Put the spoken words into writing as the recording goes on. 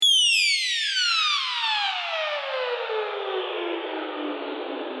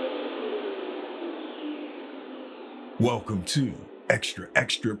Welcome to Extra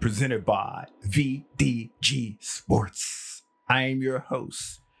Extra presented by VDG Sports. I am your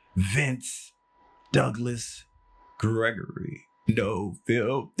host, Vince Douglas Gregory. No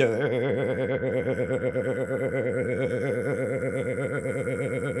filter.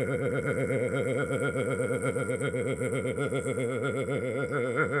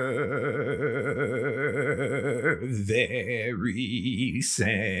 Very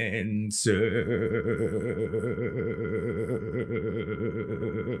censored.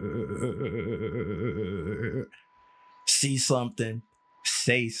 See something,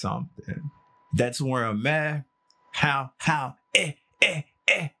 say something. That's where I'm at.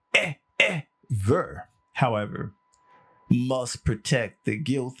 However, must protect the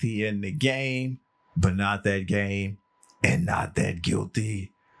guilty in the game, but not that game and not that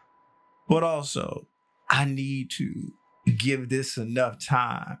guilty. But also, I need to give this enough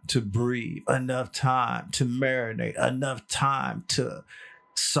time to breathe, enough time to marinate, enough time to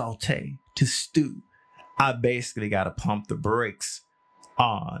saute, to stew. I basically got to pump the brakes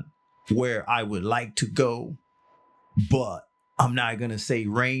on where I would like to go, but I'm not going to say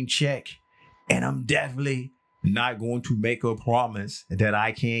rain check, and I'm definitely not going to make a promise that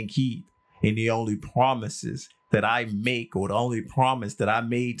I can't keep. And the only promises that I make, or the only promise that I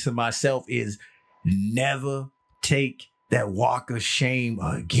made to myself, is never take that walk of shame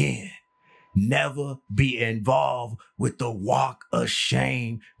again. Never be involved with the walk of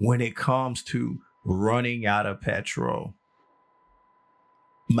shame when it comes to running out of petrol.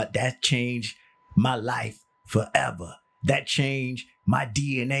 That changed my life forever. That changed my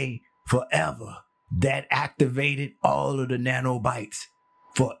DNA forever. That activated all of the nanobites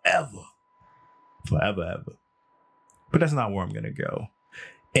forever. Forever, ever. But that's not where I'm going to go.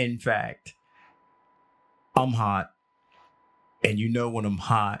 In fact, I'm hot. And you know when I'm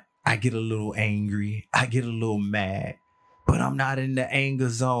hot, I get a little angry. I get a little mad. But I'm not in the anger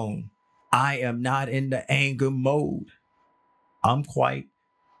zone. I am not in the anger mode. I'm quite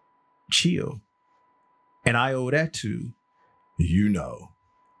chill. And I owe that to,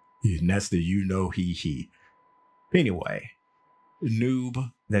 and that's the he. Anyway,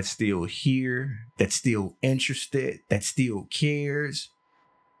 noob that's still here, that's still interested, that still cares.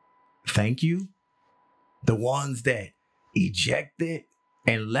 Thank you. The ones that ejected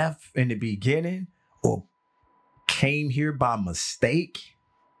and left in the beginning or came here by mistake.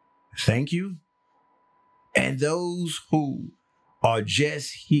 Thank you. And those who are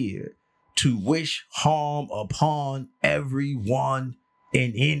just here to wish harm upon everyone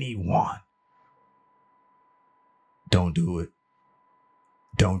and anyone. Don't do it.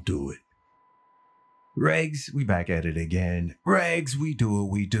 Don't do it. Regs, we back at it again. Regs, we do what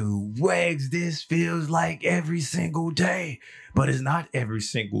we do. Regs, this feels like every single day. But it's not every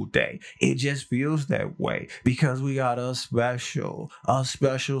single day. It just feels that way because we got a special,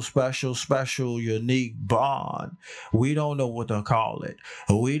 unique bond. We don't know what to call it.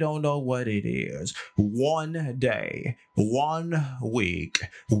 We don't know what it is. One day, 1 week,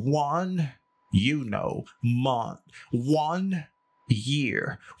 one, month, 1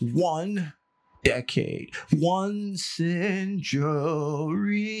 year, 1 decade, 1 century,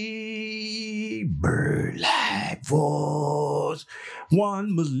 bird-like voice,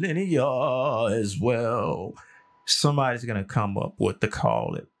 1 millennia as well. Somebody's going to come up with to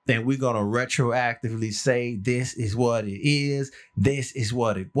call it. And we're going to retroactively say this is what it is, this is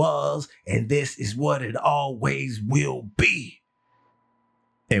what it was, and this is what it always will be.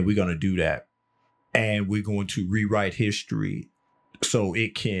 And we're going to do that. And we're going to rewrite history so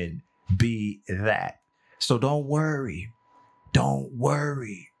it can be that. So don't worry. Don't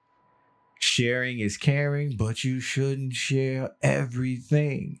worry. Sharing is caring, but you shouldn't share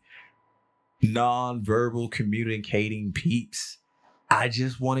everything. Non-verbal communicating peeps. I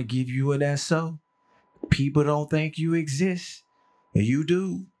just want to give you an SO. People don't think you exist. You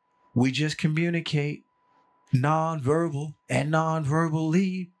do. We just communicate non-verbal and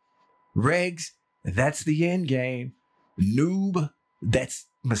non-verbally. Regs, that's the end game. Noob, that's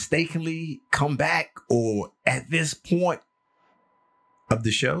mistakenly come back or at this point of the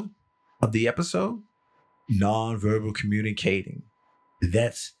show, of the episode, non-verbal communicating.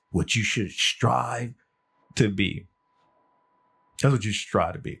 That's what you should strive to be. That's what you should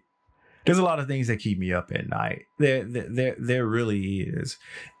strive to be. There's a lot of things that keep me up at night. There really is.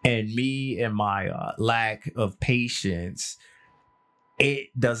 And me and my lack of patience, it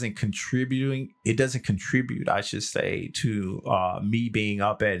doesn't contribute, I should say, to me being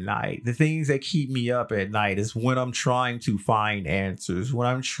up at night. The things that keep me up at night is when I'm trying to find answers, when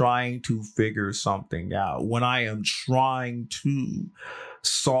I'm trying to figure something out, when I am trying to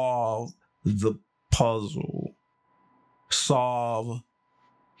solve the puzzle. solve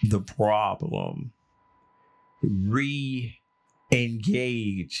the problem, re-engage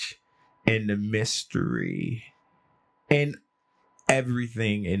in the mystery, and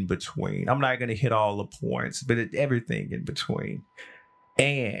everything in between. I'm not going to hit all the points, but everything in between.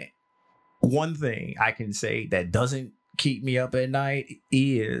 And one thing I can say that doesn't keep me up at night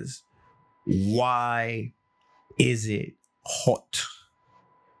is, why is it hot?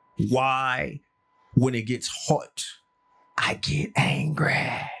 Why, when it gets hot, I get angry?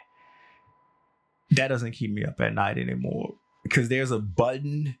 That doesn't keep me up at night anymore, because there's a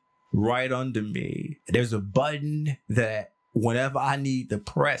button right under me. There's a button that whenever I need to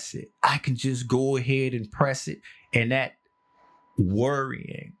press it, I can just go ahead and press it. And that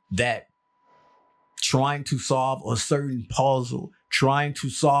worrying, that trying to solve a certain puzzle, trying to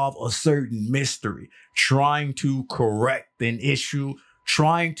solve a certain mystery, trying to correct an issue,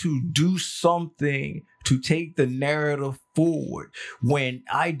 trying to do something to take the narrative forward, when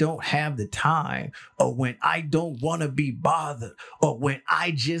I don't have the time, or when I don't want to be bothered, or when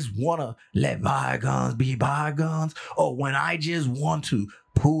I just want to let bygones be bygones, or when I just want to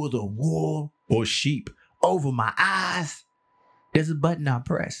pull the wool or sheep over my eyes, there's a button I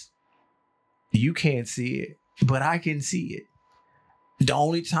press. You can't see it, but I can see it. The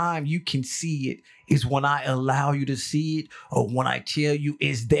only time you can see it is when I allow you to see it, or when I tell you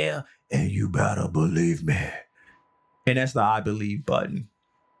it's there, and you better believe me. And that's the I believe button.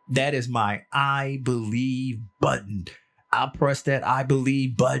 That is my I believe button. I press that I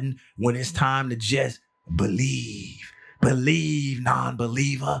believe button when it's time to just believe. Believe,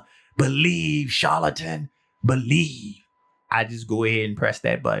 non-believer. Believe, charlatan. Believe. I just go ahead and press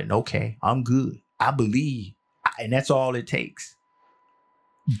that button. Okay, I'm good. I believe. And that's all it takes.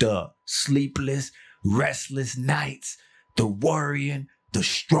 The sleepless, restless nights, the worrying, the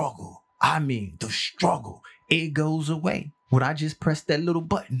struggle. I mean, the struggle. It goes away when I just press that little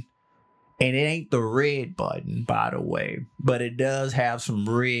button. And it ain't the red button, by the way, but it does have some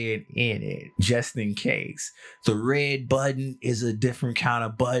red in it, just in case. The red button is a different kind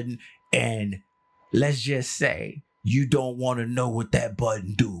of button. And let's just say you don't want to know what that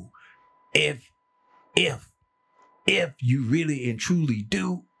button do. If you really and truly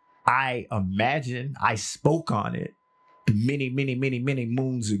do, I imagine I spoke on it many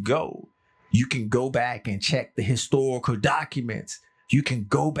moons ago. You can go back and check the historical documents. You can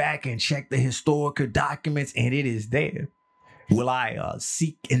go back and check the historical documents, and it is there. Will I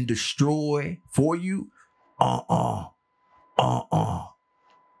seek and destroy for you? That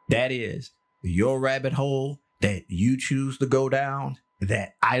is your rabbit hole that you choose to go down,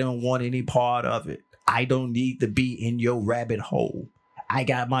 that I don't want any part of it. I don't need to be in your rabbit hole. I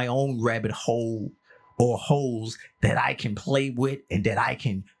got my own rabbit hole, or holes, that I can play with and that I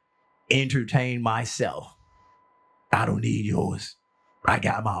can entertain myself. I don't need yours. I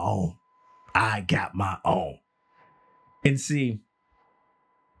got my own. And see,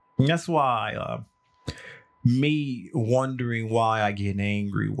 that's why me wondering why I get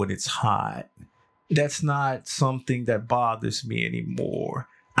angry when it's hot, that's not something that bothers me anymore.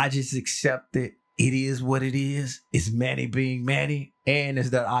 I just accept it. It is what it is. It's Manny being Manny. And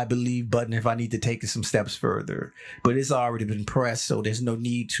it's that I believe button if I need to take it some steps further. But it's already been pressed, so there's no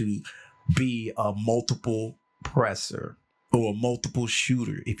need to be a multiple presser or a multiple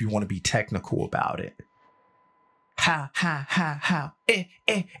shooter if you want to be technical about it. How.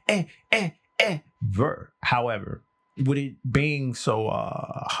 However, with it being so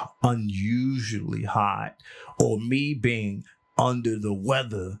unusually hot, or me being under the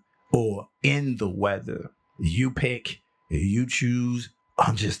weather or in the weather, you pick, you choose.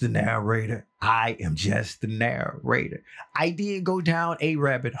 I'm just the narrator. I am just the narrator. I did go down a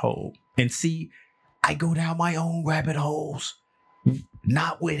rabbit hole, and see, I go down my own rabbit holes,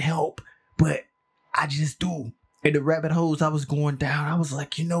 not with help, but I just do. In the rabbit holes I was going down, I was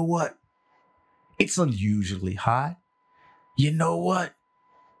like, you know what? It's unusually hot. You know what?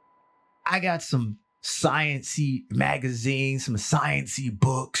 I got some sciencey magazines, some sciencey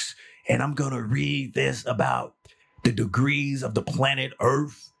books, and I'm going to read this about the degrees of the planet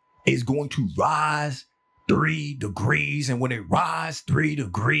Earth is going to rise 3 degrees. And when it rises 3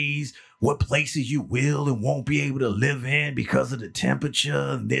 degrees, what places you will and won't be able to live in because of the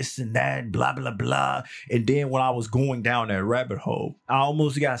temperature and this and that, and blah, blah, blah. And then when I was going down that rabbit hole, I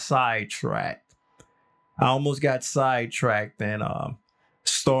almost got sidetracked. And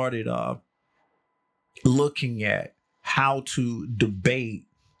started looking at how to debate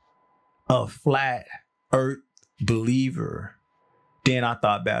a flat earth believer Then I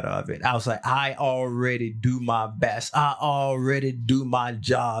thought better of it. I was like, I already do my best. I already do my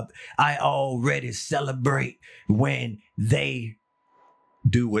job. I already celebrate when they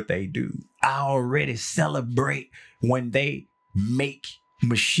do what they do. I already celebrate when they make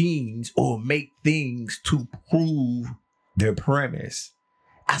machines or make things to prove their premise.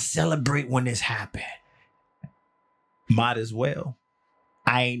 I celebrate when this happened. Might as well.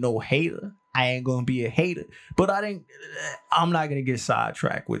 I ain't no hater. I ain't gonna be a hater. But I'm not gonna get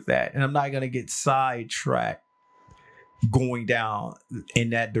sidetracked with that. And I'm not gonna get sidetracked going down in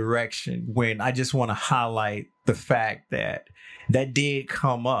that direction when I just want to highlight the fact that did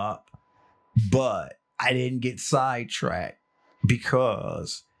come up, but I didn't get sidetracked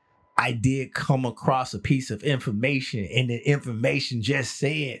because I did come across a piece of information, and the information just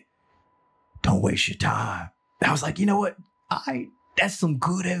said, don't waste your time. I was like, you know what? That's some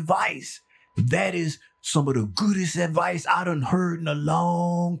good advice. That is some of the goodest advice I done heard in a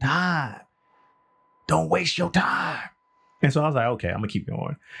long time. Don't waste your time. And so I was like, okay, I'm gonna keep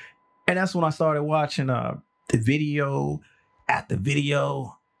going. And that's when I started watching the video after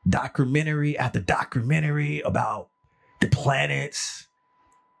video, documentary after documentary about the planets.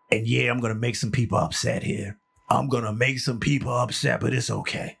 And yeah, I'm gonna make some people upset here. I'm gonna make some people upset, but it's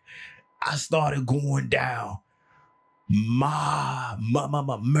okay. I started going down my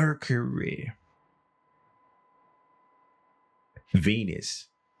Mercury, Venus,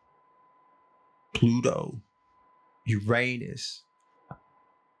 Pluto, Uranus,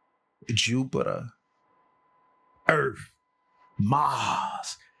 Jupiter, Earth,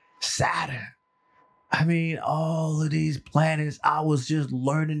 Mars, Saturn. I mean, all of these planets, I was just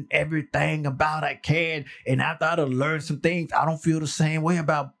learning everything about I can. And after I learned some things, I don't feel the same way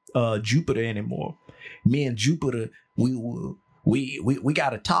about Jupiter anymore. Me and Jupiter, we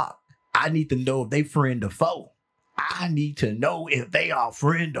gotta talk. I need to know if they friend or foe. I need to know if they are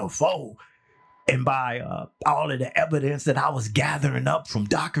friend or foe. And by all of the evidence that I was gathering up from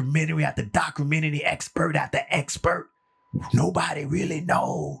documentary after documentary, expert after expert, nobody really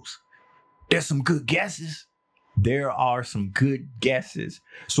knows. There's some good guesses. There are some good guesses.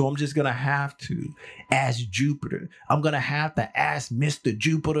 So I'm just going to have to ask Jupiter. I'm going to have to ask Mr.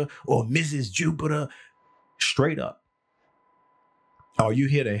 Jupiter or Mrs. Jupiter straight up. Are you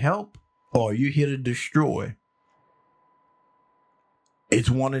here to help or are you here to destroy? It's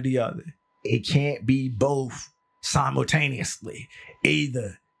one or the other. It can't be both simultaneously.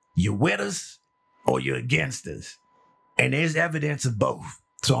 Either you're with us or you're against us. And there's evidence of both.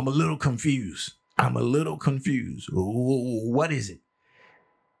 So I'm a little confused. What is it?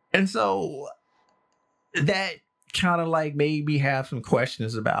 And so that kind of like made me have some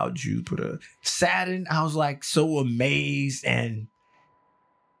questions about Jupiter. Saturn, I was like so amazed. And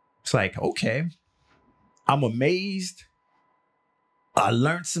it's like, okay, I'm amazed. I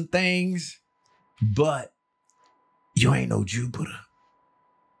learned some things, but you ain't no Jupiter.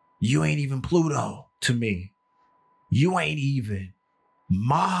 You ain't even Pluto to me. You ain't even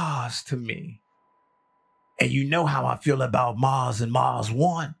Mars to me. And you know how I feel about Mars and Mars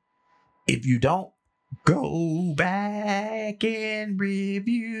One. If you don't, go back and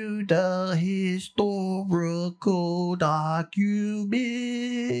review the historical documents.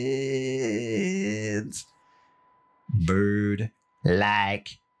 Bird-like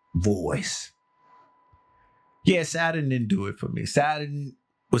voice. Yeah, Saturn didn't do it for me. Saturn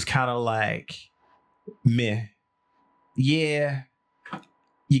was kind of like meh. Yeah,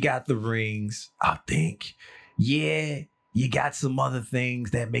 you got the rings, I think. Yeah, you got some other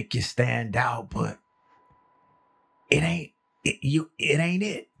things that make you stand out, but it ain't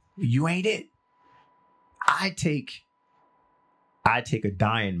it. You ain't it. I take a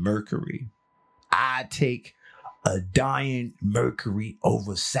dying Mercury. I take a dying Mercury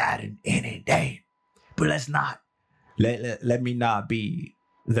over Saturn any day. But let me not be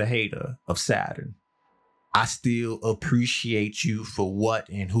the hater of Saturn. I still appreciate you for what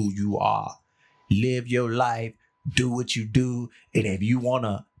and who you are. Live your life, do what you do, and if you want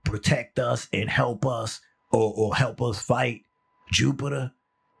to protect us and help us or help us fight Jupiter,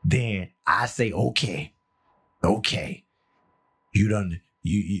 then I say okay. You done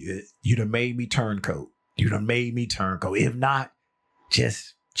made me turncoat. If not,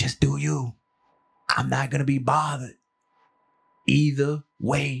 just do you. I'm not gonna be bothered either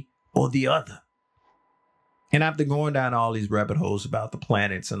way or the other. And after going down all these rabbit holes about the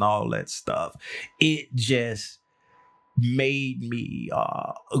planets and all that stuff, it just made me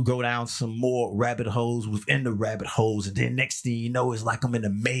go down some more rabbit holes within the rabbit holes. And then next thing you know, it's like I'm in a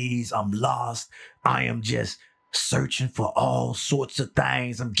maze. I'm lost. I am just searching for all sorts of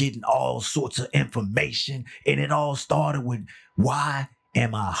things. I'm getting all sorts of information. And it all started with, why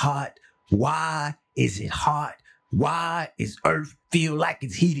am I hot? Why is it hot? Why is Earth feel like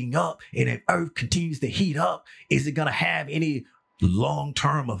it's heating up? And if Earth continues to heat up, is it going to have any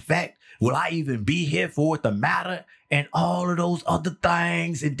long-term effect? Will I even be here for it to matter? And all of those other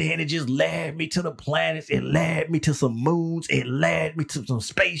things. And then it just led me to the planets. It led me to some moons. It led me to some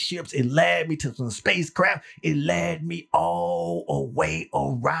spaceships. It led me to some spacecraft. It led me all the way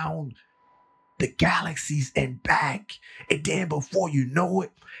around the galaxies and back. And then before you know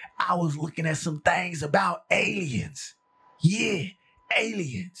it, I was looking at some things about aliens. Yeah,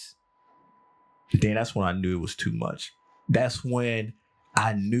 aliens. Then that's when I knew it was too much. That's when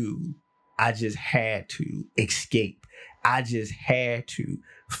I knew I just had to escape. I just had to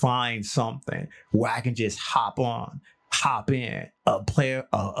find something where I can just hop in,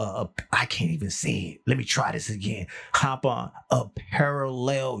 I can't even say it. Let me try this again. Hop on a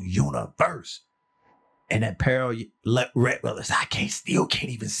parallel universe. And that still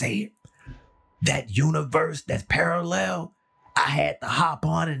can't even say it. That universe that's parallel, I had to hop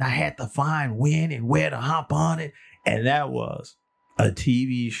on it and I had to find when and where to hop on it. And that was a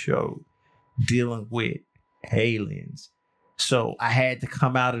TV show dealing with aliens. So I had to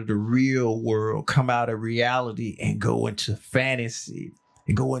come out of the real world, come out of reality and go into fantasy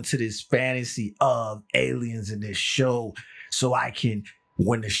and go into this fantasy of aliens in this show. So I can,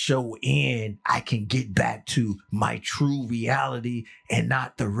 when the show ends, I can get back to my true reality and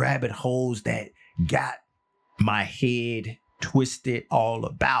not the rabbit holes that got my head twisted all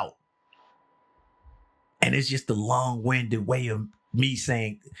about. And it's just a long-winded way of me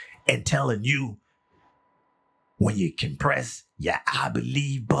saying and telling you, when you can press your I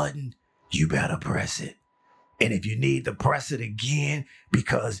believe button, you better press it. And if you need to press it again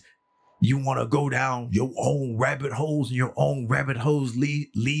because you want to go down your own rabbit holes and your own rabbit holes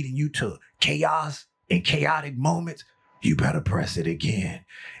leading you to chaos and chaotic moments, you better press it again.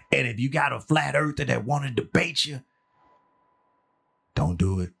 And if you got a flat earther that want to debate you, don't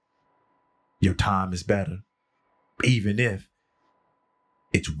do it. Your time is better. Even if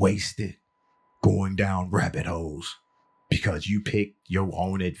it's wasted going down rabbit holes because you picked your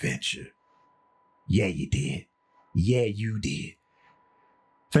own adventure. Yeah, you did. Yeah, you did.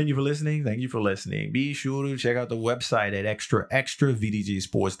 Thank you for listening. Be sure to check out the website at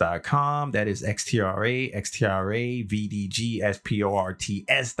extravdgsports.com. That is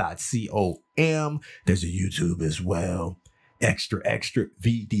XTRAVDGSports.com. There's a YouTube as well. Extra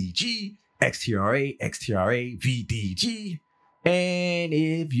VDG, XTRA VDG. And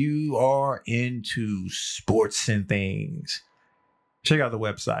if you are into sports and things, check out the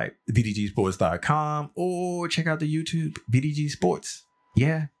website, VDGsports.com, or check out the YouTube, VDG Sports.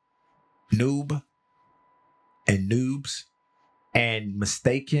 Yeah. Noob and noobs and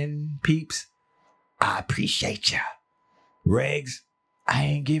mistaken peeps, I appreciate ya. Regs, I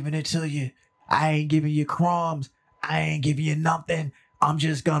ain't giving it to you. I ain't giving you crumbs. I ain't giving you nothing. I'm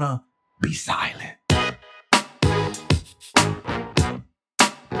just gonna be silent.